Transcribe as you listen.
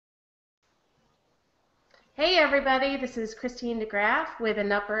Hey everybody, this is Christine DeGraff with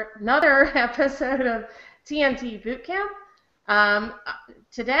another episode of TNT Bootcamp. Um,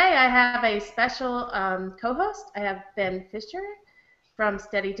 Today I have a special co-host. I have Ben Fisher from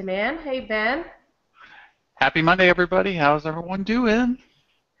Steady Demand. Hey Ben. Happy Monday, everybody. How's everyone doing?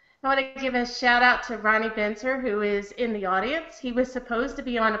 I want to give a shout out to Ronnie Benzer, who is in the audience. He was supposed to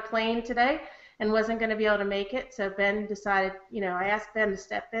be on a plane today and wasn't going to be able to make it, so Ben decided, I asked Ben to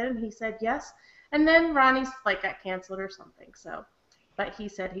step in, and he said yes. And then Ronnie's flight got canceled or something, but he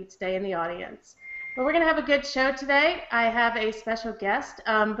said he'd stay in the audience. But we're going to have a good show today. I have a special guest.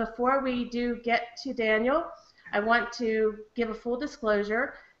 Before we do get to Daniel, I want to give a full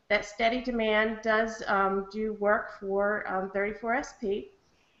disclosure that Steady Demand does do work for 34SP.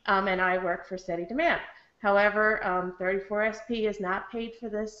 And I work for Steady Demand. However, 34SP is not paid for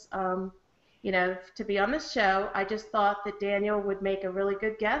this, to be on this show. I just thought that Daniel would make a really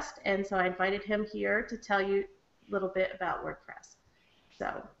good guest, and so I invited him here to tell you a little bit about WordPress.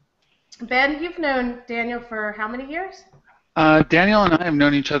 So, Ben, you've known Daniel for how many years? Daniel and I have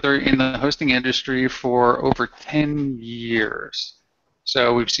known each other in the hosting industry for over 10 years.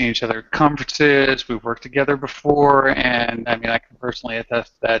 So we've seen each other at conferences, we've worked together before, and I mean, I can personally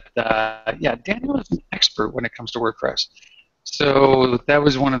attest that, yeah, Daniel is an expert when it comes to WordPress. So that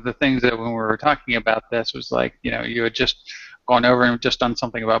was one of the things that when we were talking about this was like, you had just gone over and just done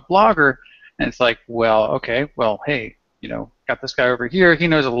something about Blogger, and it's like, well, okay, well, hey, got this guy over here, he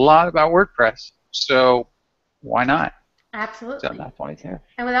knows a lot about WordPress, so why not? Absolutely. So that's why he's here.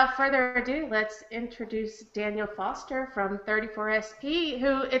 And without further ado, let's introduce Daniel Foster from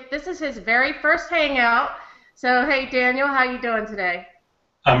 34SP, this is his very first hangout. So, hey, Daniel, how you doing today?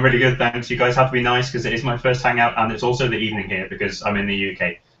 I'm really good, thanks. You guys have to be nice because it is my first hangout and it's also the evening here because I'm in the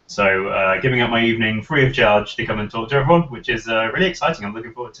UK. So giving up my evening free of charge to come and talk to everyone, which is really exciting. I'm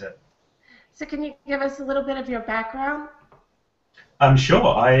looking forward to it. So can you give us a little bit of your background? Sure.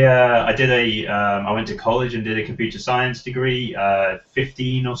 I went to college and did a computer science degree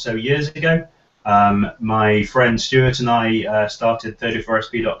 15 or so years ago. My friend Stuart and I started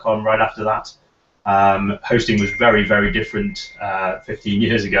 34sp.com right after that. Hosting was very, very different 15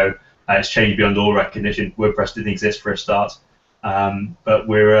 years ago. It's changed beyond all recognition. WordPress didn't exist for a start, but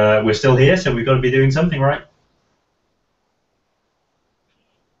we're still here, so we've got to be doing something, right?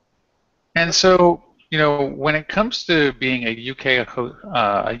 And so, when it comes to being a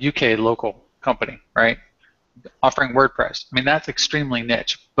UK local company, right, offering WordPress, I mean, that's extremely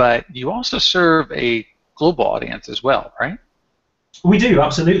niche, but you also serve a global audience as well, right? We do,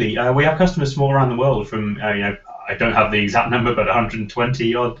 absolutely. We have customers from all around the world from, I don't have the exact number, but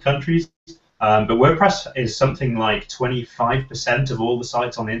 120 odd countries. But WordPress is something like 25% of all the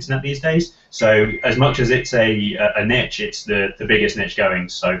sites on the internet these days. So as much as it's a niche, it's the biggest niche going.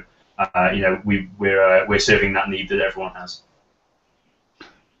 So we're serving that need that everyone has.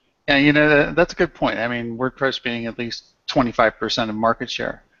 Yeah, that's a good point. I mean, WordPress being at least 25% of market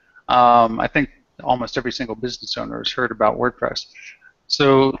share. I think almost every single business owner has heard about WordPress.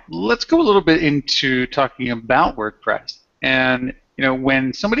 So let's go a little bit into talking about WordPress. And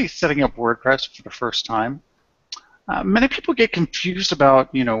when somebody's setting up WordPress for the first time, many people get confused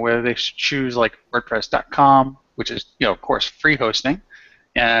about whether they should choose like WordPress.com, which is of course free hosting,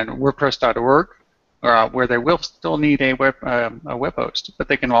 and WordPress.org, where they will still need a web host, but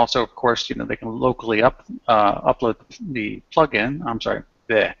they can also, of course, they can locally upload the plugin. I'm sorry,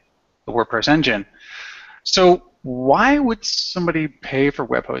 the WordPress engine. So why would somebody pay for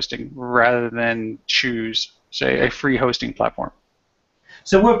web hosting rather than choose, say, a free hosting platform?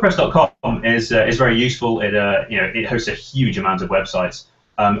 So WordPress.com is very useful. It hosts a huge amount of websites,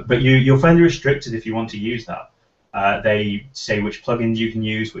 but you're fairly restricted if you want to use that. They say which plugins you can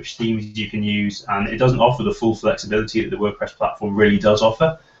use, which themes you can use, and it doesn't offer the full flexibility that the WordPress platform really does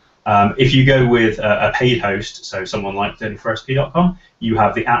offer. If you go with a paid host, so someone like 34sp.com, you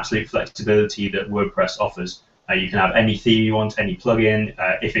have the absolute flexibility that WordPress offers. You can have any theme you want, any plugin.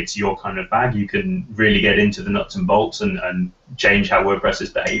 If it's your kind of bag, you can really get into the nuts and bolts and change how WordPress is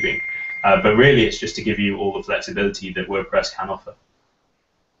behaving. But really, it's just to give you all the flexibility that WordPress can offer.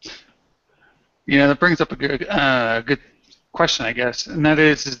 That brings up a good question, I guess, and that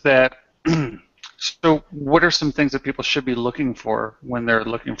is that so what are some things that people should be looking for when they're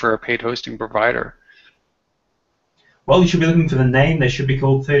looking for a paid hosting provider? Well, you should be looking for the name. They should be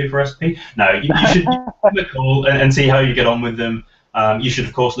called 34SP. No, you should give them a call and see how you get on with them. You should,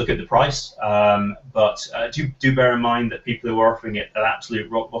 of course, look at the price, but do bear in mind that people who are offering it at absolute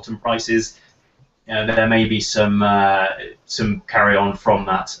rock bottom prices, there may be some carry on from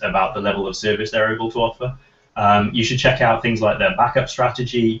that about the level of service they're able to offer. You should check out things like their backup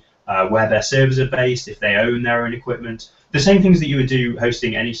strategy. where their servers are based, if they own their own equipment. The same things that you would do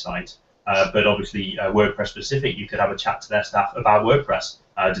hosting any site, but obviously WordPress specific. You could have a chat to their staff about WordPress.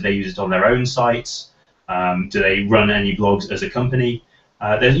 Do they use it on their own sites? Do they run any blogs as a company?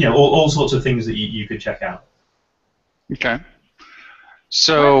 There's all sorts of things that you could check out. Okay.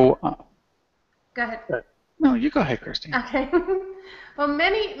 So. Go ahead. No, you go ahead, Christine. Okay. Well,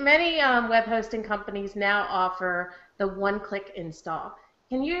 many web hosting companies now offer the one-click install.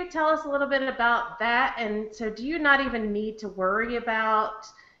 Can you tell us a little bit about that? And so, do you not even need to worry about,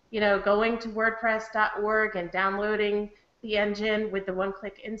 going to WordPress.org and downloading the engine with the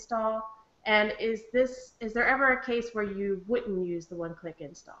one-click install? And is there ever a case where you wouldn't use the one-click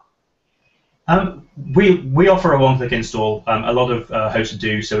install? We offer a one-click install. A lot of hosts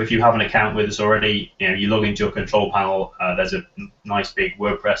do. So if you have an account with us already, you log into your control panel. There's a nice big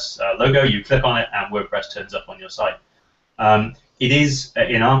WordPress logo. You click on it, and WordPress turns up on your site. It is,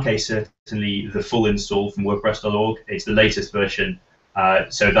 in our case, certainly the full install from WordPress.org. It's the latest version,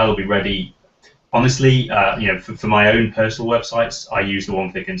 so that'll be ready. Honestly, for my own personal websites, I use the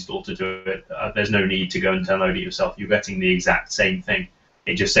one-click install to do it. There's no need to go and download it yourself. You're getting the exact same thing.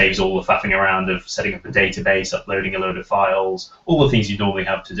 It just saves all the faffing around of setting up a database, uploading a load of files, all the things you normally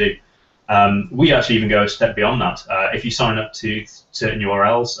have to do. We actually even go a step beyond that. If you sign up to certain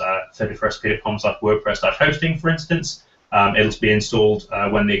URLs, 31stp.com/WordPress-hosting, for instance, it'll be installed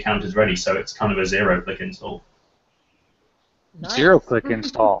when the account is ready. So it's kind of a zero-click install. Nice. Zero-click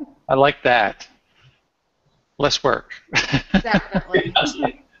install. I like that. Less work. Definitely.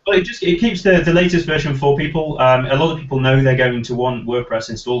 Well, it keeps the latest version for people. A lot of people know they're going to want WordPress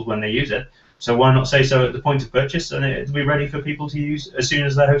installed when they use it, so why not say so at the point of purchase, and it'll be ready for people to use as soon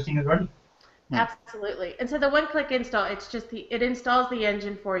as their hosting is ready. Absolutely. And so the one-click install, it installs the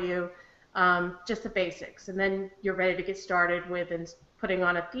engine for you, just the basics, and then you're ready to get started with putting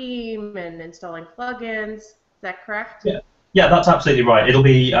on a theme and installing plugins. Is that correct? Yeah. Yeah, that's absolutely right. It'll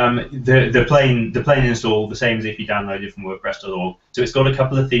be the plain install, the same as if you downloaded from WordPress.org. So it's got a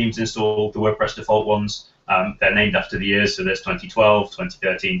couple of themes installed, the WordPress default ones. They're named after the years, so there's 2012,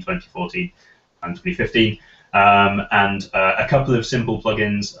 2013, 2014, and 2015. And a couple of simple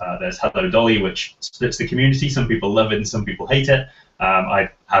plugins. There's Hello Dolly, which splits the community. Some people love it and some people hate it. I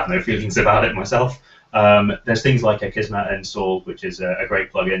have no feelings about it myself. There's things like Akismet installed, which is a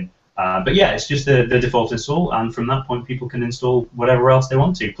great plugin. But yeah, it's just the default install, and from that point, people can install whatever else they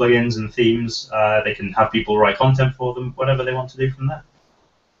want to, plugins and themes. They can have people write content for them, whatever they want to do from there.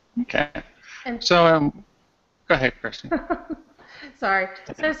 Okay. So, go ahead, Christine. Sorry.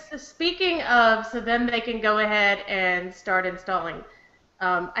 So speaking of, so then they can go ahead and start installing.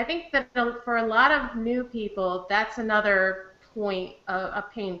 I think that for a lot of new people, that's another point, a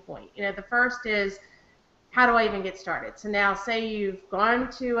pain point. The first is, how do I even get started? So now, say you've gone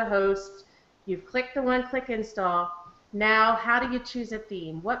to a host, you've clicked the one-click install. Now, how do you choose a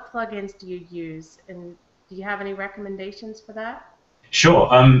theme? What plugins do you use? And do you have any recommendations for that? Sure.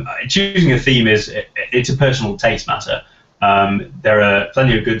 Choosing a theme it's a personal taste matter. There are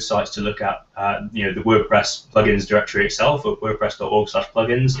plenty of good sites to look at. The WordPress plugins directory itself, at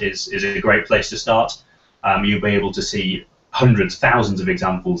wordpress.org/plugins, is a great place to start. You'll be able to see hundreds, thousands of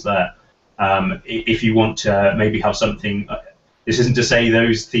examples there. If you want to maybe have something, this isn't to say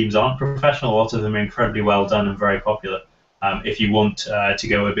those themes aren't professional, a lot of them are incredibly well done and very popular. If you want to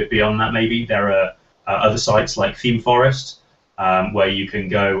go a bit beyond that, maybe there are other sites like Theme Forest, where you can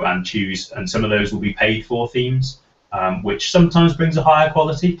go and choose, and some of those will be paid for themes, which sometimes brings a higher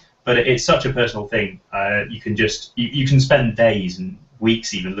quality, but it's such a personal thing. You can spend days and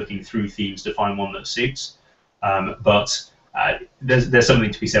weeks even looking through themes to find one that suits, but there's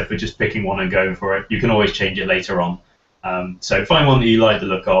something to be said for just picking one and going for it. You can always change it later on. So find one that you like the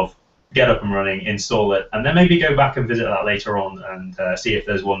look of, get up and running, install it, and then maybe go back and visit that later on and see if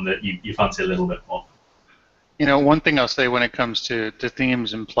there's one that you fancy a little bit more. One thing I'll say when it comes to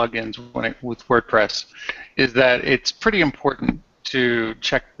themes and plugins with WordPress is that it's pretty important to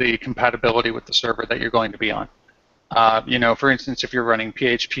check the compatibility with the server that you're going to be on. For instance, if you're running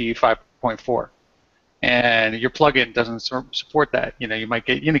PHP 5.4, and your plugin doesn't support that, you might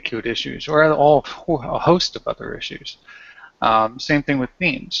get Unicode issues or a host of other issues. Same thing with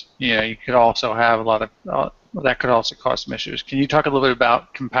themes. You could also have a lot of that could also cause some issues. Can you talk a little bit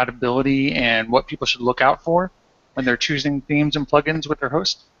about compatibility and what people should look out for when they're choosing themes and plugins with their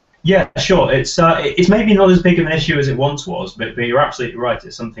host? Yeah, sure. It's maybe not as big of an issue as it once was, but you're absolutely right.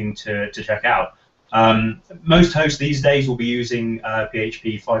 It's something to check out. Most hosts these days will be using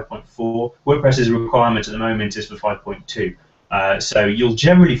PHP 5.4. WordPress's requirement at the moment is for 5.2. So you'll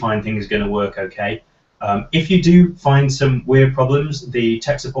generally find things are going to work okay. If you do find some weird problems, the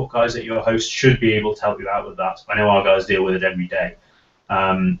tech support guys at your host should be able to help you out with that. I know our guys deal with it every day.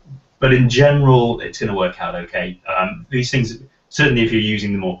 But in general, it's going to work out okay. These things, certainly if you're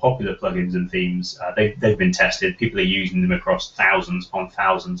using the more popular plugins and themes, they've been tested. People are using them across thousands upon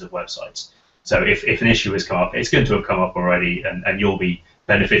thousands of websites. So if an issue has come up, it's going to have come up already, and you'll be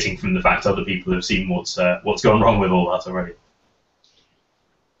benefiting from the fact other people have seen what's gone wrong with all that already.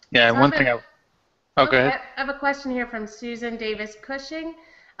 Yeah, So one thing Oh, go ahead. I have a question here from Susan Davis Cushing.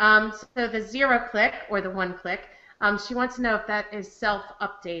 So the 0-click or the 1-click, she wants to know if that is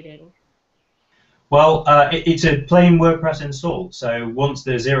self-updating. Well, it's a plain WordPress install. So once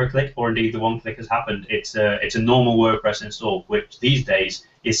the 0-click or indeed the 1-click has happened, it's a normal WordPress install, which these days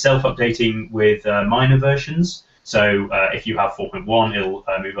is self-updating with minor versions. So if you have 4.1, it'll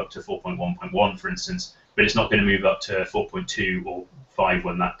move up to 4.1.1, for instance, but it's not going to move up to 4.2 or 5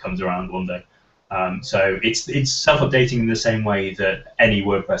 when that comes around one day. So it's self-updating in the same way that any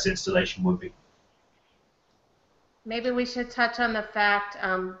WordPress installation would be. Maybe we should touch on the fact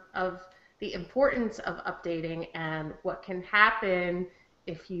of the importance of updating and what can happen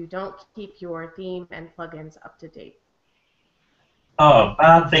if you don't keep your theme and plugins up to date. Oh,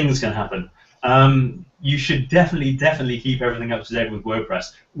 bad things can happen. You should definitely keep everything up to date with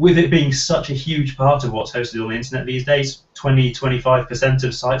WordPress. With it being such a huge part of what's hosted on the internet these days, 20–25%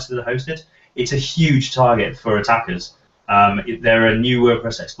 of sites that are hosted, it's a huge target for attackers. There are new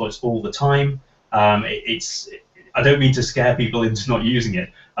WordPress exploits all the time. I don't mean to scare people into not using it.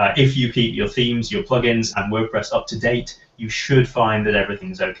 If you keep your themes, your plugins, and WordPress up to date, you should find that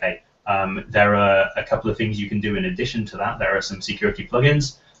everything's okay. There are a couple of things you can do in addition to that. There are some security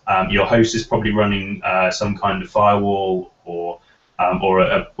plugins. Your host is probably running some kind of firewall or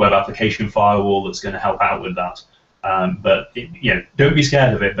a web application firewall that's going to help out with that. But don't be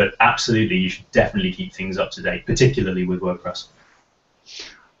scared of it. But absolutely, you should definitely keep things up to date, particularly with WordPress.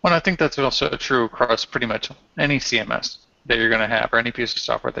 Well, I think that's also true across pretty much any CMS that you're going to have, or any piece of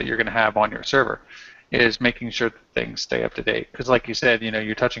software that you're going to have on your server, is making sure that things stay up to date. Because, like you said,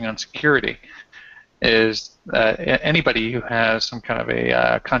 you're touching on security. Is anybody who has some kind of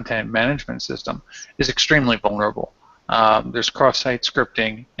a content management system is extremely vulnerable. There's cross-site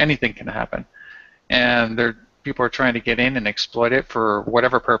scripting. Anything can happen, and people are trying to get in and exploit it for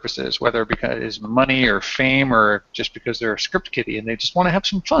whatever purposes, whether because it's money or fame or just because they're a script kiddie and they just want to have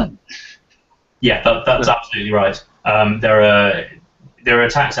some fun. Yeah, that's absolutely right. There are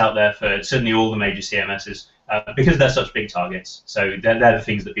attacks out there for certainly all the major CMSs because they're such big targets. So they're the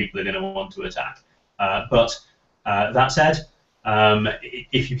things that people are going to want to attack. But that said,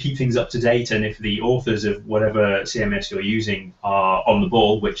 if you keep things up to date and if the authors of whatever CMS you're using are on the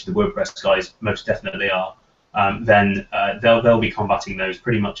ball, which the WordPress guys most definitely are, then they'll be combating those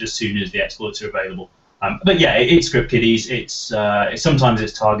pretty much as soon as the exploits are available. But yeah, it's script kiddies. Sometimes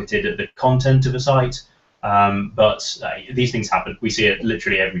it's targeted at the content of a site, but these things happen. We see it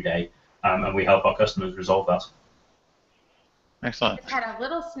literally every day, and we help our customers resolve that. Excellent. It had a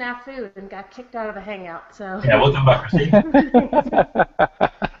little snafu and got kicked out of the Hangout. So yeah, welcome back, Christine.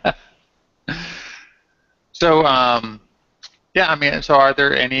 So yeah, so are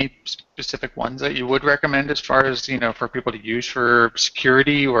there any specific ones that you would recommend as far as for people to use for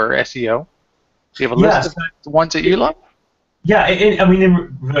security or SEO? Do you have a list of the ones that you love? Yeah,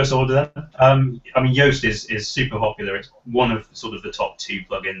 in reverse order then. Yoast is super popular. It's one of sort of the top 2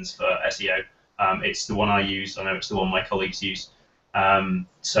 plugins for SEO. It's the one I use. I know it's the one my colleagues use.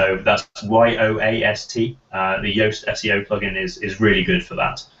 So that's Yoast. The Yoast SEO plugin is really good for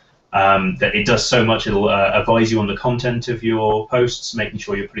that. That it does so much. It'll advise you on the content of your posts, making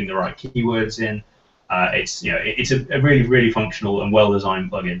sure you're putting the right keywords in. It's a really functional and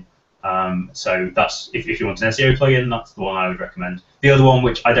well-designed plugin. So that's if you want an SEO plugin, that's the one I would recommend. The other one,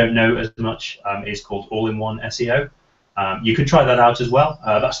 which I don't know as much, is called All-in-One SEO. You could try that out as well.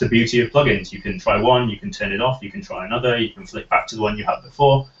 That's the beauty of plugins. You can try one, you can turn it off, you can try another, you can flick back to the one you had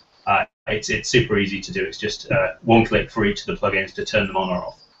before. It's super easy to do. It's just one click for each of the plugins to turn them on or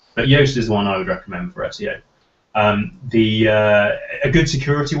off. But Yoast is the one I would recommend for SEO. A good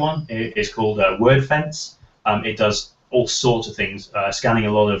security one is called WordFence. It does all sorts of things, scanning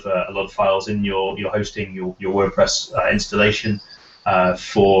a lot of files in your hosting, your WordPress installation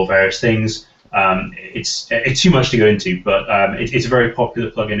for various things. It's too much to go into, but it's a very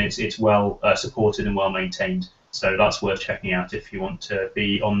popular plugin. It's well supported and well maintained, so that's worth checking out if you want to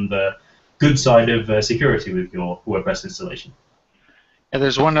be on the good side of security with your WordPress installation. Yeah,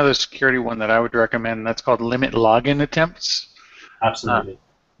 there's one other security one that I would recommend, and that's called Limit Login Attempts. Absolutely.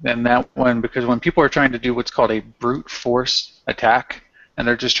 And that one, because when people are trying to do what's called a brute force attack, and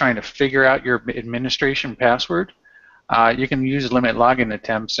they're just trying to figure out your administration password, you can use limit login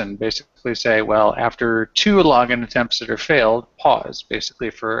attempts and basically say, well, after 2 login attempts that are failed, pause basically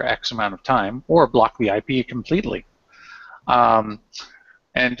for X amount of time, or block the IP completely. And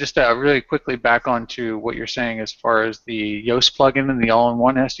just really quickly back onto what you're saying as far as the Yoast plugin and the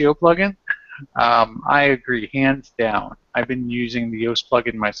all-in-one SEO plugin, I agree, hands down. I've been using the Yoast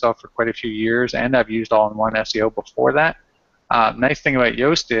plugin myself for quite a few years, and I've used all-in-one SEO before that. Nice thing about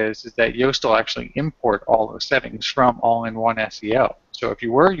Yoast is that Yoast will actually import all those settings from all-in-one SEO. So if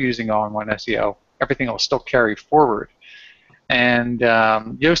you were using all-in-one SEO, everything will still carry forward. And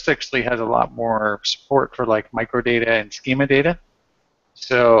Yoast actually has a lot more support for like microdata and schema data.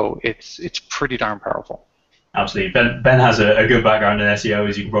 So it's pretty darn powerful. Absolutely. Ben has a good background in SEO,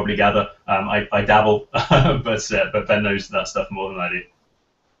 as you can probably gather. I dabble, but Ben knows that stuff more than I do.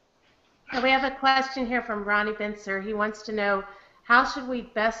 Now we have a question here from Ronnie Binzer. He wants to know, how should we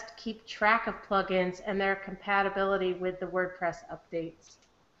best keep track of plugins and their compatibility with the WordPress updates?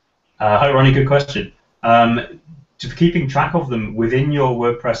 Hi, Ronnie. Good question. Keeping track of them within your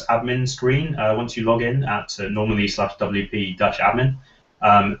WordPress admin screen, once you log in at normally/wp-admin,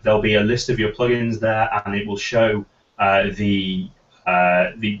 there'll be a list of your plugins there, and it will show the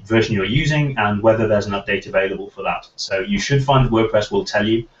version you're using and whether there's an update available for that. So you should find that WordPress will tell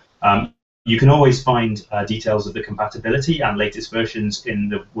you. You can always find details of the compatibility and latest versions in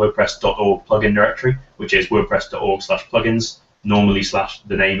the WordPress.org plugin directory, which is wordpress.org/plugins, normally /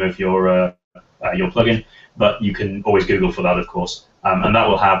 the name of your plugin. But you can always Google for that, of course, and that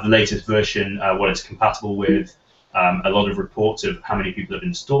will have the latest version, what it's compatible with, a lot of reports of how many people have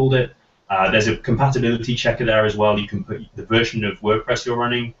installed it. There's a compatibility checker there as well. You can put the version of WordPress you're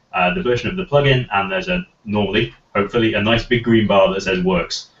running, the version of the plugin, and there's normally, hopefully, a nice big green bar that says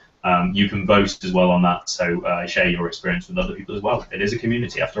works. You can vote as well on that, so share your experience with other people as well. It is a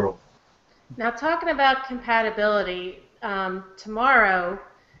community, after all. Now, talking about compatibility, tomorrow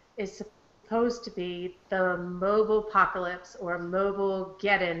is supposed to be the mobile apocalypse, or mobile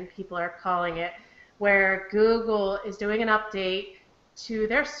get-in, people are calling it, where Google is doing an update to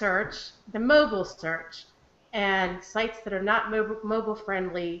their search, the mobile search, and sites that are not mobile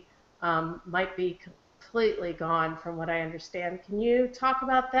friendly might be completely gone, from what I understand. Can you talk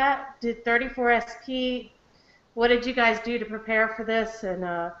about that? Did 34SP, what did you guys do to prepare for this,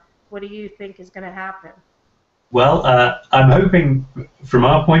 and what do you think is going to happen? Well, I'm hoping, from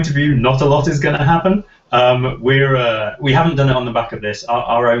our point of view, not a lot is going to happen. We haven't done it on the back of this.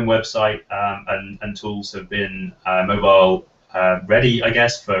 Our own website and tools have been mobile ready, I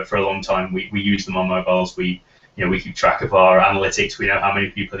guess, for a long time. We use them on mobiles. We keep track of our analytics. We know how many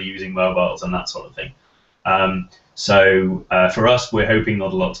people are using mobiles and that sort of thing. So for us, we're hoping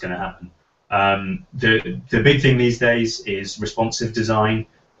not a lot's going to happen. The big thing these days is responsive design.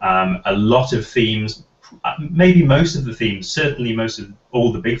 A lot of themes, maybe most of the themes, certainly most of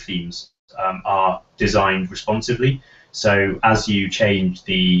all the big themes are designed responsively. So as you change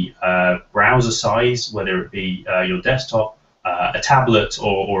the browser size, whether it be your desktop, a tablet,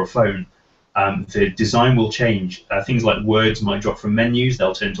 or a phone, the design will change. Things like words might drop from menus,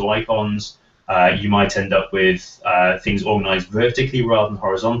 they'll turn to icons. You might end up with things organized vertically rather than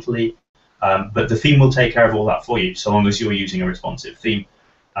horizontally. But the theme will take care of all that for you, so long as you're using a responsive theme.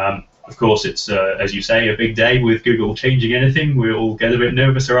 Of course, it's, as you say, a big day with Google changing anything. We'll all get a bit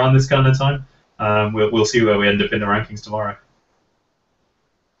nervous around this kind of time. We'll see where we end up in the rankings tomorrow.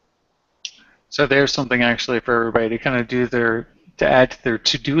 So there's something actually for everybody to kind of do to add to their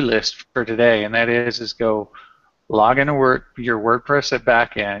to-do list for today, and that is go log into your WordPress at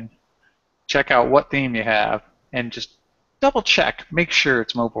backend, check out what theme you have, and just double check, make sure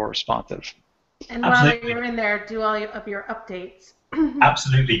it's mobile responsive. And while you're in there, do all of your updates.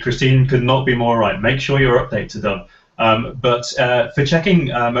 Absolutely, Christine could not be more right. Make sure your updates are done. But for checking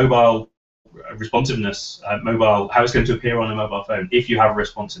mobile responsiveness, how it's going to appear on a mobile phone, if you have a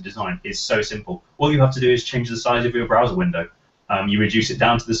responsive design, is so simple. All you have to do is change the size of your browser window. You reduce it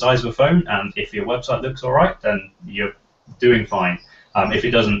down to the size of a phone, and if your website looks all right, then you're doing fine. If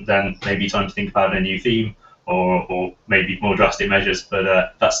it doesn't, then maybe time to think about a new theme or maybe more drastic measures.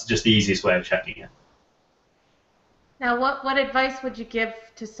 But that's just the easiest way of checking it. Now, what advice would you give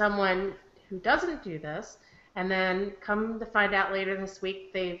to someone who doesn't do this, and then come to find out later this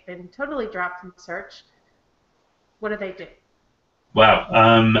week they've been totally dropped from search? What do they do?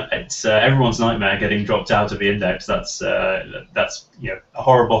 Wow, it's everyone's nightmare getting dropped out of the index. That's a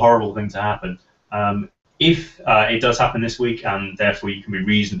horrible, horrible thing to happen. If it does happen this week, and therefore you can be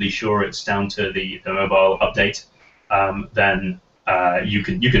reasonably sure it's down to the mobile update, then you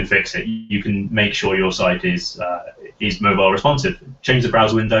can fix it. You can make sure your site is is mobile responsive. Change the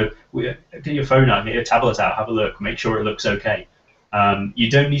browser window, get your phone out, get your tablet out, have a look, make sure it looks okay. You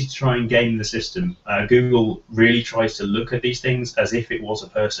don't need to try and game the system. Google really tries to look at these things as if it was a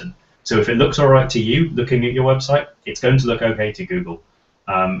person. So if it looks all right to you, looking at your website, it's going to look okay to Google.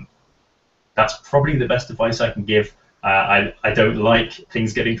 That's probably the best advice I can give. I don't like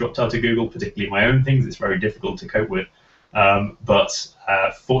things getting dropped out of Google, particularly my own things. It's very difficult to cope with. But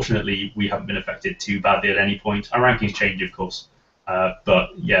fortunately, we haven't been affected too badly at any point. Our rankings change, of course. But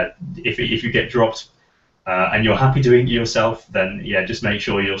yeah, if you get dropped and you're happy doing it yourself, then yeah, just make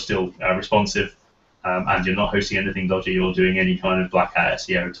sure you're still responsive and you're not hosting anything dodgy or doing any kind of black hat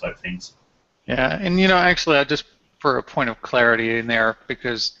SEO type things. Yeah, and you know, actually, I just for a point of clarity in there,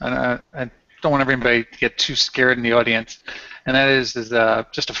 because I don't want everybody to get too scared in the audience, and that is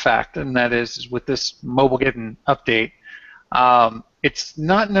just a fact, and that is with this Mobilegeddon update, it's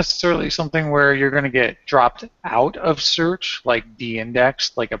not necessarily something where you're going to get dropped out of search, like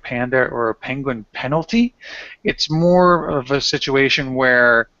de-indexed, like a panda or a penguin penalty. It's more of a situation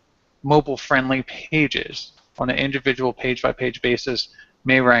where mobile-friendly pages on an individual page-by-page basis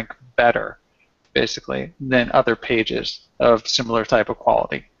may rank better, basically, than other pages of similar type of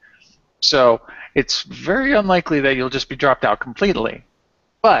quality. So it's very unlikely that you'll just be dropped out completely,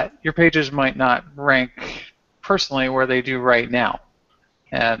 but your pages might not rank personally where they do right now.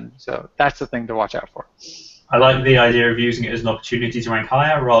 And so that's the thing to watch out for. I like the idea of using it as an opportunity to rank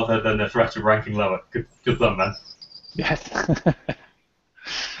higher rather than a threat of ranking lower. Good fun, man. Yes.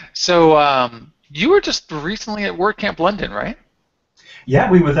 So you were just recently at WordCamp London, right? Yeah,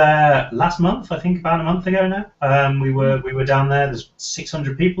 we were there last month, I think about a month ago now. We were down there. There's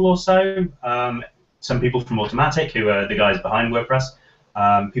 600 people or so. Some people from Automatic, who are the guys behind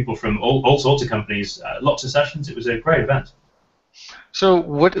WordPress. People from all sorts of companies. Lots of sessions. It was a great event. So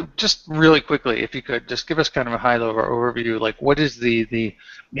what? Just really quickly, if you could, just give us kind of a high-level overview. Like, what is the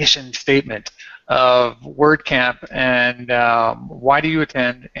mission statement of WordCamp, and why do you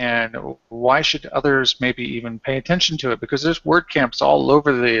attend, and why should others maybe even pay attention to it? Because there's WordCamps all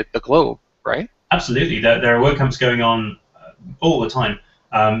over the globe, right? Absolutely. There are WordCamps going on all the time.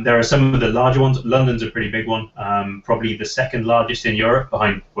 There are some of the larger ones. London's a pretty big one, probably the second largest in Europe,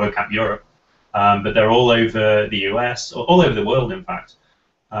 behind WordCamp Europe. But they're all over the US, or all over the world, in fact.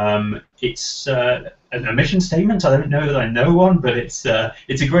 It's a mission statement. I don't know that I know one, but it's a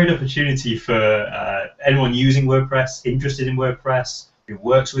great opportunity for anyone using WordPress, interested in WordPress, who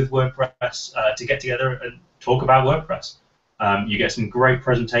works with WordPress, to get together and talk about WordPress. You get some great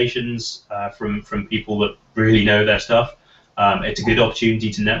presentations from people that really know their stuff. It's a good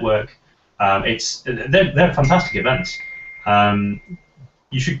opportunity to network. They're fantastic events.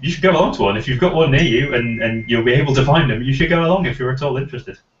 You should go along to one. If you've got one near you and you'll be able to find them, you should go along if you're at all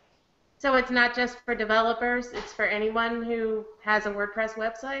interested. So it's not just for developers, it's for anyone who has a WordPress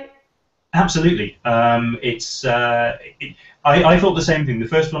website? Absolutely. I thought the same thing. The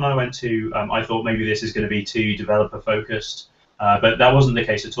first one I went to, I thought maybe this is going to be too developer focused, but that wasn't the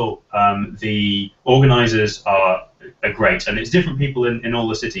case at all. The organizers are great, and it's different people in all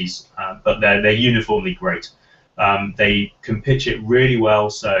the cities, but they're uniformly great. They can pitch it really well,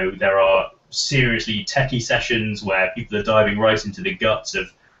 so there are seriously techie sessions where people are diving right into the guts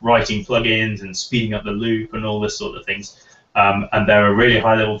of writing plugins and speeding up the loop and all this sort of things. And there are really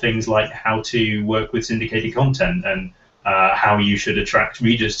high-level things like how to work with syndicated content and how you should attract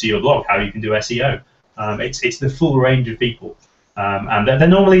readers to your blog, how you can do SEO. It's the full range of people. And they're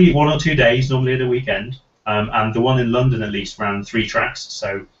normally 1 or 2 days, normally at a weekend. And the one in London, at least, ran 3 tracks.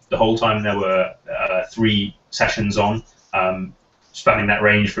 So the whole time there were 3 sessions on, spanning that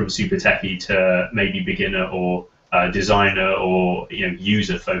range from super techie to maybe beginner or designer or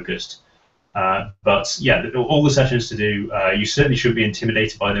user focused. But yeah, all the sessions to do. You certainly shouldn't be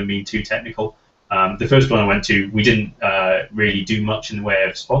intimidated by them being too technical. The first one I went to, we didn't really do much in the way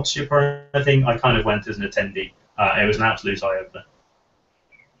of sponsorship or anything. I kind of went as an attendee. It was an absolute eye-opener.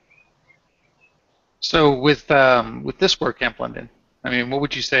 So with this WordCamp London, I mean, what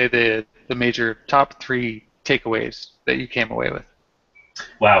would you say the major top 3 takeaways that you came away with?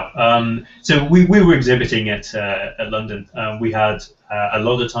 Wow. So we were exhibiting at London. We had a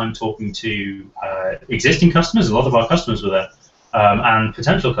lot of time talking to existing customers. A lot of our customers were there, and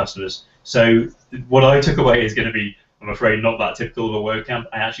potential customers. So what I took away is going to be, I'm afraid, not that typical of a WordCamp.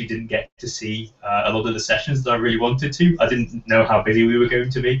 I actually didn't get to see a lot of the sessions that I really wanted to. I didn't know how busy we were going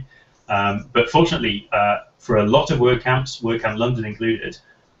to be. But fortunately, for a lot of WordCamps, WordCamp London included,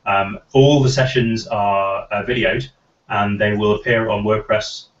 all the sessions are videoed, and they will appear on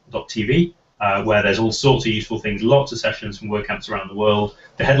WordPress.tv where there's all sorts of useful things, lots of sessions from WordCamps around the world.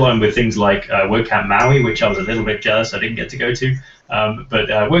 The headline with things like WordCamp Maui, which I was a little bit jealous I didn't get to go to, but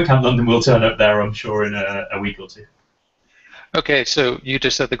WordCamp London will turn up there, I'm sure, in a week or two. Okay, so you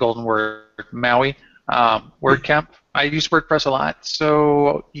just said the golden word, Maui. WordCamp. I use WordPress a lot,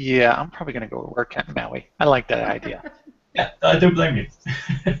 so yeah, I'm probably going to go with WordCamp Maui. I like that idea. Yeah, I don't blame you.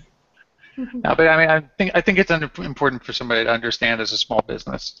 No, but I mean, I think it's important for somebody to understand as a small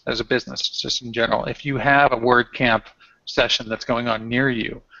business, as a business, just in general. If you have a WordCamp session that's going on near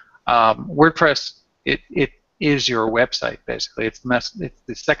you, WordPress it is your website basically. It's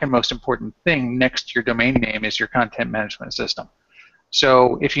the second most important thing next to your domain name is your content management system.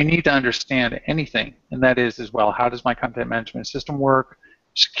 So if you need to understand anything, and that is as well, how does my content management system work,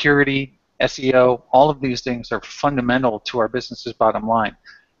 security, SEO, all of these things are fundamental to our business's bottom line.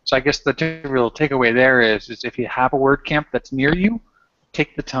 So I guess the real takeaway there is if you have a WordCamp that's near you,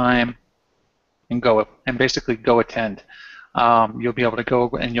 take the time and go and basically go attend. You'll be able to go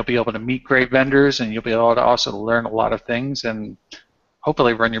and you'll be able to meet great vendors, and you'll be able to also learn a lot of things and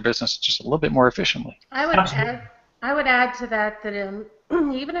hopefully run your business just a little bit more efficiently. I would add to that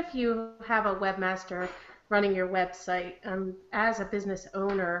even if you have a webmaster running your website, as a business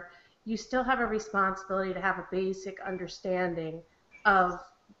owner, you still have a responsibility to have a basic understanding of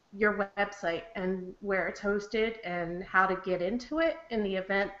your website and where it's hosted and how to get into it in the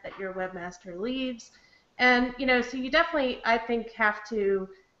event that your webmaster leaves. And, so you definitely, I think,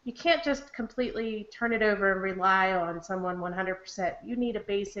 you can't just completely turn it over and rely on someone 100%. You need a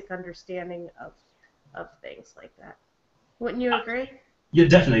basic understanding of things like that. Wouldn't you agree? Yeah,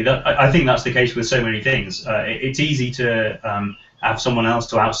 definitely. I think that's the case with so many things. It's easy to have someone else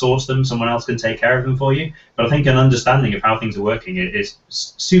to outsource them. Someone else can take care of them for you. But I think an understanding of how things are working is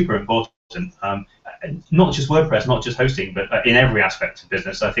super important. Not just WordPress, not just hosting, but in every aspect of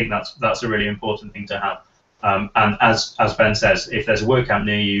business. I think that's a really important thing to have. And as Ben says, if there's a WordCamp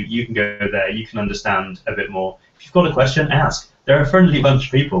near you, you can go there. You can understand a bit more. If you've got a question, ask. They're a friendly bunch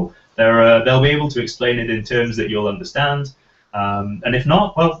of people. They'll be able to explain it in terms that you'll understand. And if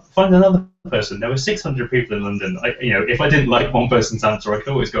not, well, find another person. There were 600 people in London. If I didn't like one person's answer, I could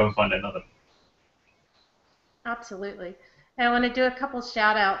always go and find another. Absolutely. And I want to do a couple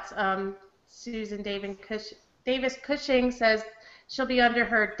shout-outs. Susan Davis Cushing says she'll be under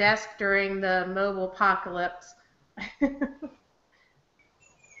her desk during the mobile apocalypse.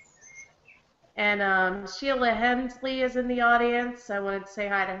 And Sheila Hensley is in the audience. I wanted to say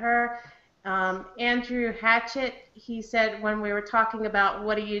hi to her. Andrew Hatchett, he said when we were talking about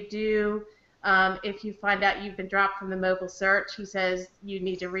what do you do if you find out you've been dropped from the mobile search, he says you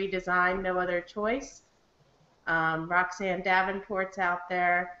need to redesign, no other choice. Roxanne Davenport's out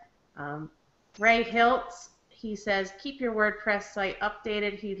there. Ray Hiltz, he says keep your WordPress site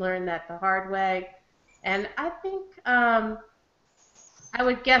updated. He learned that the hard way. And I think I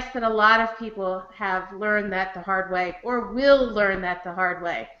would guess that a lot of people have learned that the hard way or will learn that the hard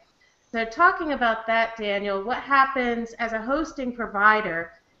way. So talking about that, Daniel, what happens as a hosting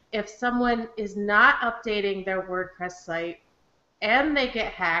provider if someone is not updating their WordPress site and they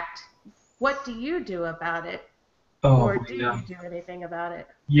get hacked? What do you do about it? Or do you do anything about it?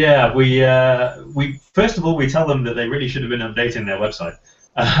 Yeah, we first of all, we tell them that they really should have been updating their website.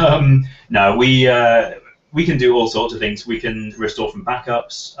 No, we can do all sorts of things. We can restore from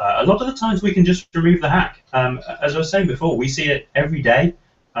backups. A lot of the times we can just remove the hack. As I was saying before, we see it every day.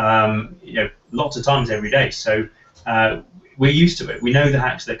 Lots of times every day. So we're used to it. We know the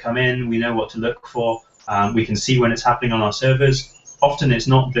hacks that come in. We know what to look for. We can see when it's happening on our servers. Often it's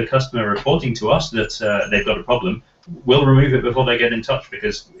not the customer reporting to us that they've got a problem. We'll remove it before they get in touch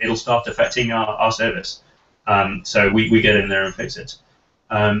because it'll start affecting our service. So we get in there and fix it.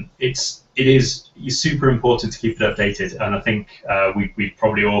 It is super important to keep it updated, and I think we've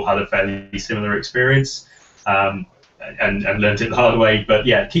probably all had a fairly similar experience and learned it the hard way. But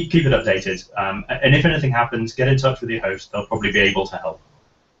yeah, keep it updated. And if anything happens, get in touch with your host. They'll probably be able to help.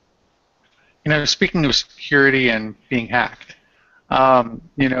 Speaking of security and being hacked,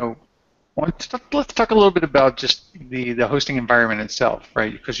 let's talk a little bit about just the hosting environment itself,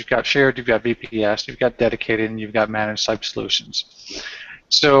 right? Because you've got shared, you've got VPS, you've got dedicated, and you've got managed site solutions.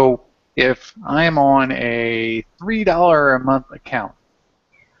 So if I'm on a $3 a month account,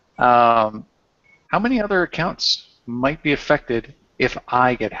 how many other accounts might be affected if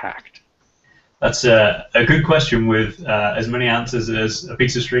I get hacked? That's a good question with as many answers as a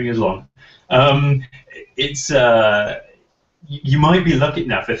piece of string is long. You might be lucky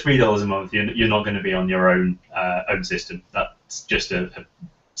now for $3 a month. You're not going to be on your own system. That's just a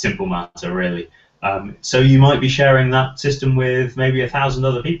simple matter, really. So you might be sharing that system with maybe 1,000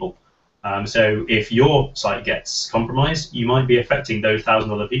 other people. So if your site gets compromised, you might be affecting those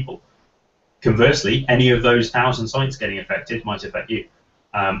 1,000 other people. Conversely, any of those 1,000 sites getting affected might affect you.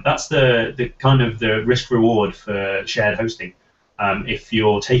 That's the kind of the risk reward for shared hosting. If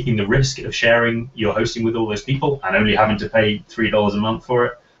you're taking the risk of sharing your hosting with all those people and only having to pay $3 a month for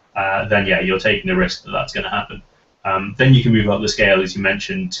it, then yeah, you're taking the risk that that's going to happen. Then you can move up the scale, as you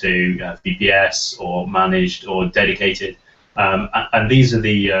mentioned, to VPS or managed or dedicated. And these are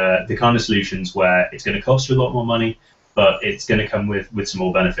the kind of solutions where it's going to cost you a lot more money, but it's going to come with some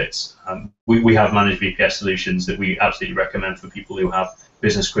more benefits. We have managed VPS solutions that we absolutely recommend for people who have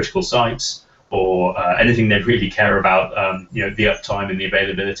business critical sites or anything they really care about, the uptime and the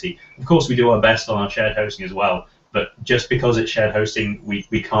availability. Of course, we do our best on our shared hosting as well, but just because it's shared hosting,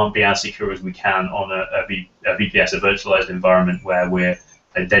 we can't be as secure as we can on a VPS, a virtualized environment where we're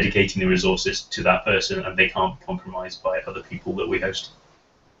dedicating the resources to that person and they can't be compromised by other people that we host.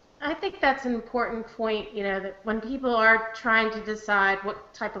 I think that's an important point, that when people are trying to decide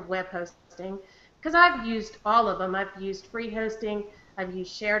what type of web hosting, because I've used all of them. I've used free hosting, I've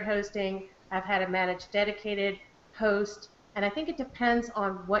used shared hosting, I've had a managed dedicated host, and I think it depends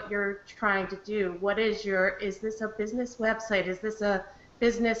on what you're trying to do. Is this a business website? Is this a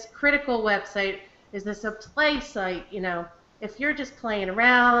business critical website? Is this a play site? If you're just playing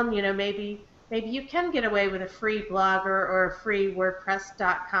around, maybe you can get away with a free Blogger or a free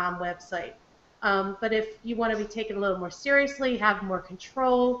WordPress.com website. But if you want to be taken a little more seriously, have more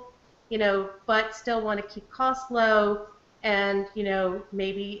control, but still want to keep costs low, and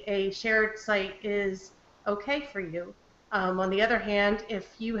maybe a shared site is okay for you. On the other hand,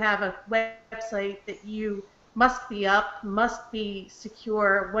 if you have a website that you must be up, must be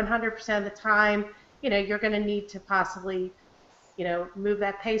secure 100% of the time, you're going to need to possibly move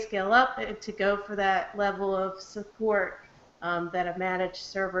that pay scale up to go for that level of support that a managed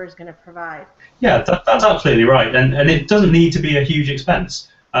server is going to provide. Yeah, that's absolutely right, and it doesn't need to be a huge expense.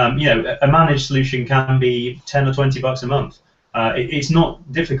 A managed solution can be $10 or $20 a month. It's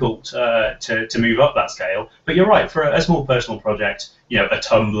not difficult to move up that scale, but you're right, for a small personal project, a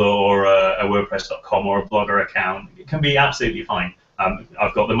Tumblr or a WordPress.com or a Blogger account, it can be absolutely fine.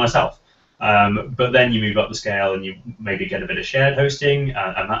 I've got them myself. But then you move up the scale and you maybe get a bit of shared hosting,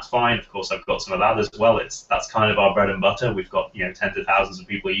 and that's fine. Of course, I've got some of that as well. That's kind of our bread and butter. We've got tens of thousands of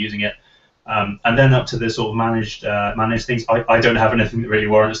people using it, and then up to the sort of managed things. I don't have anything that really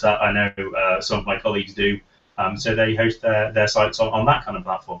warrants that. I know some of my colleagues do, so they host their sites on that kind of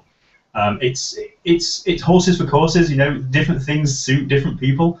platform. It's horses for courses. Different things suit different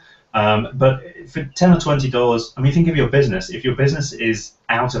people. But for $10 or $20, I mean, think of your business. If your business is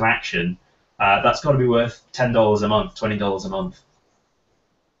out of action, that's got to be worth $10 a month, $20 a month.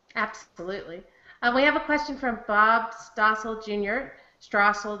 Absolutely. We have a question from Bob Strassel Jr.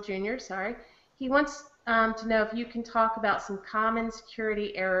 Sorry. He wants to know if you can talk about some common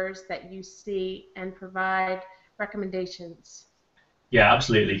security errors that you see and provide recommendations. Yeah,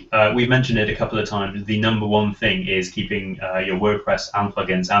 absolutely. We've mentioned it a couple of times. The number one thing is keeping your WordPress and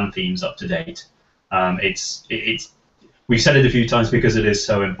plugins and themes up to date. We've said it a few times because it is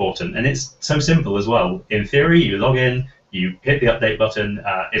so important, and it's so simple as well. In theory, you log in, you hit the update button.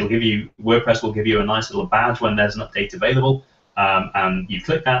 WordPress will give you a nice little badge when there's an update available, and you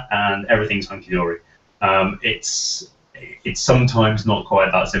click that, and everything's hunky-dory. It's sometimes not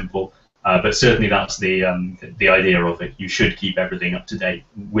quite that simple. But certainly that's the idea of it. You should keep everything up to date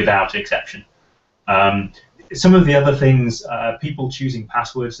without exception. Some of the other things, people choosing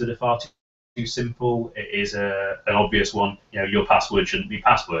passwords that are far too simple is an obvious one. Your password shouldn't be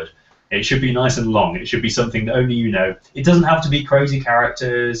password. It should be nice and long. It should be something that only you know. It doesn't have to be crazy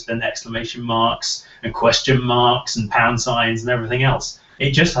characters and exclamation marks and question marks and pound signs and everything else.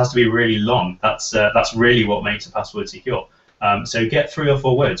 It just has to be really long. That's really what makes a password secure. So get 3 or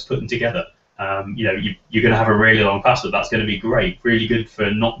 4 words, put them together. You're going to have a really long password. That's going to be great, really good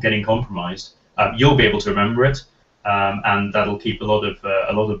for not getting compromised. You'll be able to remember it, and that'll keep a lot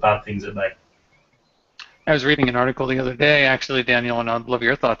of bad things at bay. I was reading an article the other day, actually, Daniel, and I'd love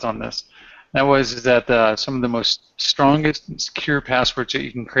your thoughts on this. That was that some of the most strongest and secure passwords that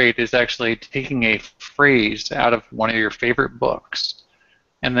you can create is actually taking a phrase out of one of your favorite books,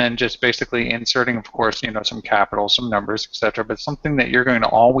 and then just basically inserting, of course, some capitals, some numbers, etc., but something that you're going to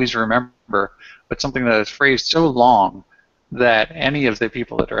always remember, but something that is phrased so long that any of the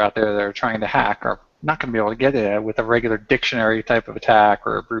people that are out there that are trying to hack are not going to be able to get it with a regular dictionary type of attack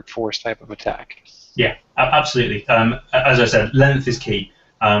or a brute force type of attack. Yeah, absolutely. As I said, length is key.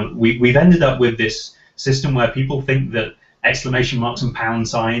 We've ended up with this system where people think that exclamation marks and pound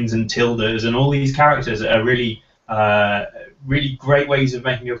signs and tildes and all these characters are really really great ways of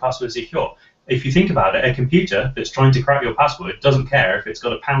making your password secure. If you think about it, a computer that's trying to crack your password doesn't care if it's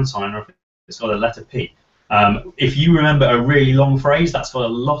got a pound sign or if it's got a letter P. If you remember a really long phrase, that's got a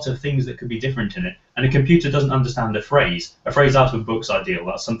lot of things that could be different in it. And a computer doesn't understand a phrase. A phrase out of a book's ideal.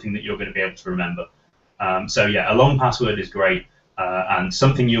 That's something that you're going to be able to remember. So yeah, a long password is great and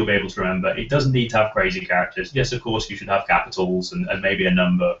something you'll be able to remember. It doesn't need to have crazy characters. Yes, of course, you should have capitals and maybe a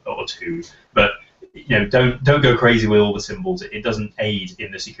number or two, but don't go crazy with all the symbols. It doesn't aid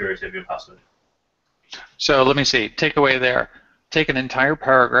in the security of your password. So let me see. Takeaway there. Take an entire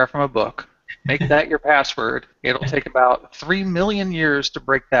paragraph from a book. Make that your password. It'll take about 3 million years to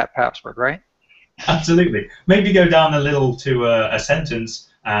break that password, right? Absolutely.Maybe go down a little to a sentence,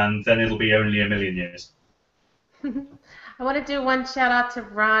 and then it'll be only 1 million years. I want to do one shout out to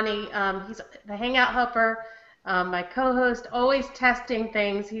Ronnie. He's the Hangout Helper, my co-host, always testing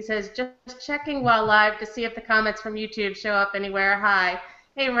things. He says, just checking while live to see if the comments from YouTube show up anywhere. Hi.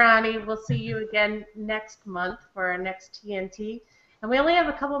 Hey, Ronnie. We'll see you again next month for our next TNT. And we only have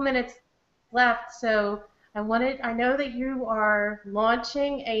a couple minutes left, so I know that you are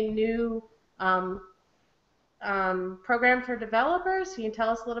launching a new program for developers. Can you tell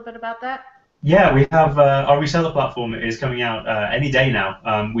us a little bit about that? Yeah, we have our reseller platform is coming out any day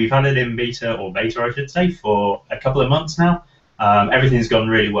now. We've had it in beta, or beta I should say, for a couple of months now. Everything's gone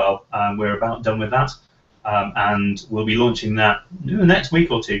really well. We're about done with that, and we'll be launching that in the next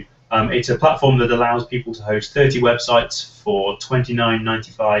week or two. It's a platform that allows people to host 30 websites for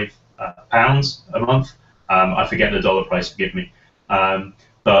 £29.95 pounds a month. I forget the dollar price, forgive me.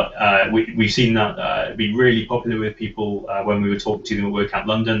 But we've seen that be really popular with people when we were talking to them at WordCamp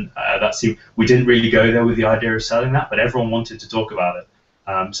London. We didn't really go there with the idea of selling that, but everyone wanted to talk about it.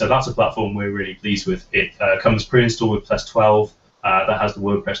 So that's a platform we're really pleased with. It comes pre-installed with Plus 12. That has the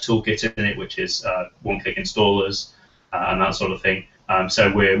WordPress toolkit in it, which is one-click installers and that sort of thing.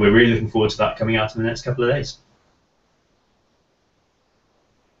 So we're really looking forward to that coming out in the next couple of days.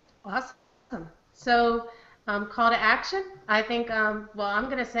 Awesome. So call to action. I think, well, I'm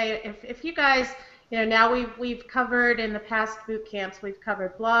going to say if you guys, now we've covered in the past boot camps, we've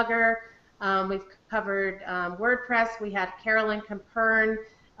covered Blogger, we've covered WordPress. We had Carolyn Compern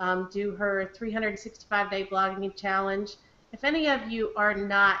do her 365-day blogging challenge. If any of you are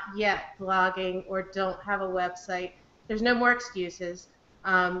not yet blogging or don't have a website, there's no more excuses.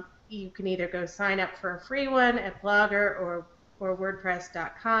 You can either go sign up for a free one at Blogger or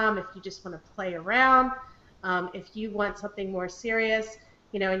WordPress.com if you just want to play around. If you want something more serious,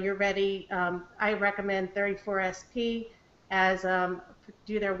 and you're ready, I recommend 34SP as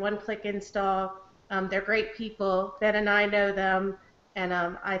do their one-click install. They're great people. Ben and I know them, and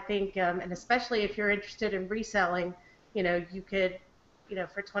I think, and especially if you're interested in reselling, you could,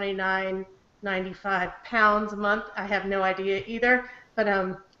 for £29.95 a month. I have no idea either, but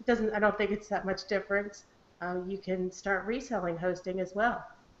I don't think it's that much difference. You can start reselling hosting as well.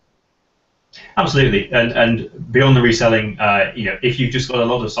 Absolutely, and beyond the reselling, if you've just got a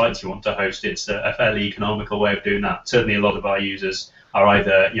lot of sites you want to host, it's a fairly economical way of doing that. Certainly, a lot of our users are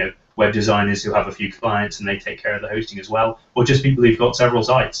either web designers who have a few clients and they take care of the hosting as well, or just people who've got several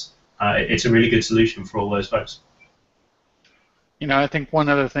sites. It's a really good solution for all those folks. I think one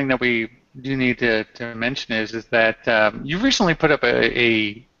other thing that we do need to mention is that you recently put up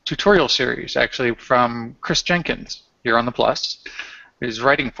a tutorial series, actually, from Chris Jenkins here on the Plus, who's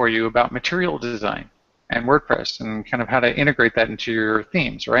writing for you about material design and WordPress and kind of how to integrate that into your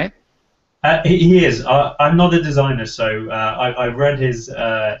themes, right? He is. I'm not a designer, so I've read his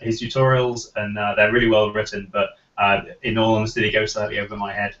tutorials, and they're really well written, but in all honesty, they go slightly over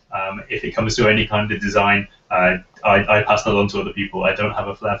my head. If it comes to any kind of design, I pass that on to other people. I don't have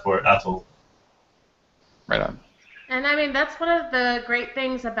a flair for it at all. Right on. And I mean, that's one of the great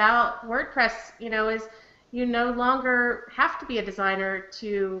things about WordPress, is you no longer have to be a designer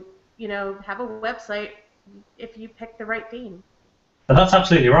to, have a website if you pick the right theme. That's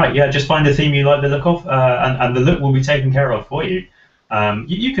absolutely right. Yeah, just find a theme you like the look of, and the look will be taken care of for you.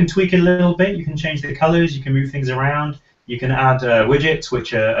 You can tweak it a little bit. You can change the colors. You can move things around. You can add widgets,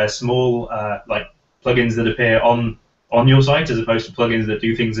 which are small, like plugins that appear on your site, as opposed to plugins that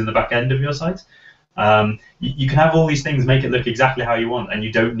do things in the back end of your site. You can have all these things, make it look exactly how you want, and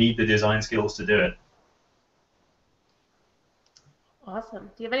you don't need the design skills to do it. Awesome.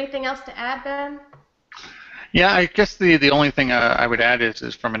 Do you have anything else to add, Ben? Yeah, I guess the only thing I would add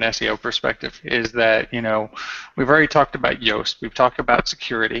is from an SEO perspective is that, we've already talked about Yoast, we've talked about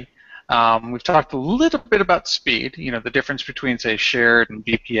security, we've talked a little bit about speed, the difference between, say, shared and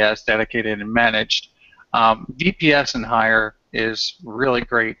VPS, dedicated and managed. VPS and higher is really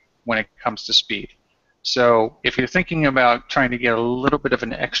great when it comes to speed. So if you're thinking about trying to get a little bit of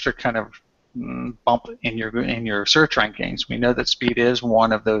an extra kind of bump in your search rankings, we know that speed is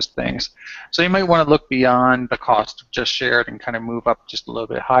one of those things. So you might want to look beyond the cost of just shared and kind of move up just a little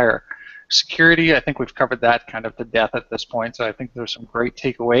bit higher. Security, I think we've covered that kind of to death at this point, so I think there's some great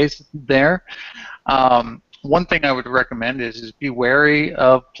takeaways there. One thing I would recommend is be wary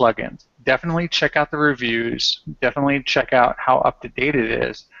of plugins. Definitely check out the reviews. Definitely check out how up to date it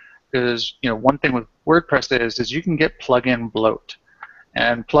is, because one thing with WordPress is you can get plugin bloat,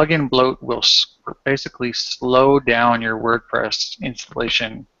 and plugin bloat will basically slow down your WordPress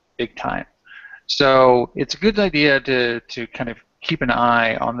installation big time. So it's a good idea to kind of keep an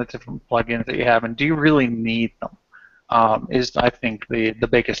eye on the different plugins that you have, and do you really need them? Is, I think, the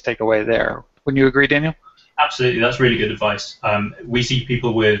biggest takeaway there. Wouldn't you agree, Daniel? Absolutely, that's really good advice. We see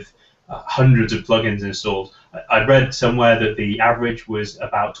people with hundreds of plugins installed. I read somewhere that the average was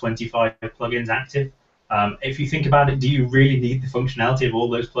about 25 plugins active. If you think about it, do you really need the functionality of all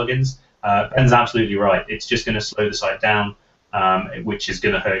those plugins? Ben's absolutely right. It's just going to slow the site down, which is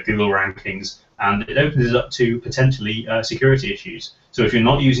going to hurt Google rankings, and it opens it up to potentially security issues. So if you're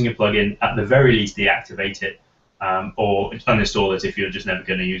not using a plugin, at the very least deactivate it, or uninstall it if you're just never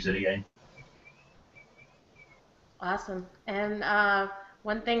going to use it again. Awesome. And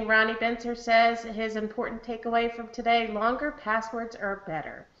one thing Ronnie Benser says, his important takeaway from today: longer passwords are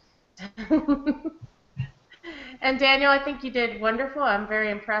better. And Daniel, I think you did wonderful. I'm very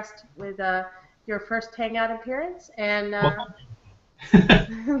impressed with your first Hangout appearance, and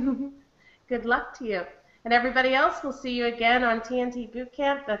good luck to you. And everybody else, we'll see you again on TNT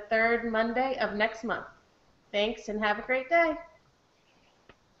Bootcamp the third Monday of next month. Thanks, and have a great day.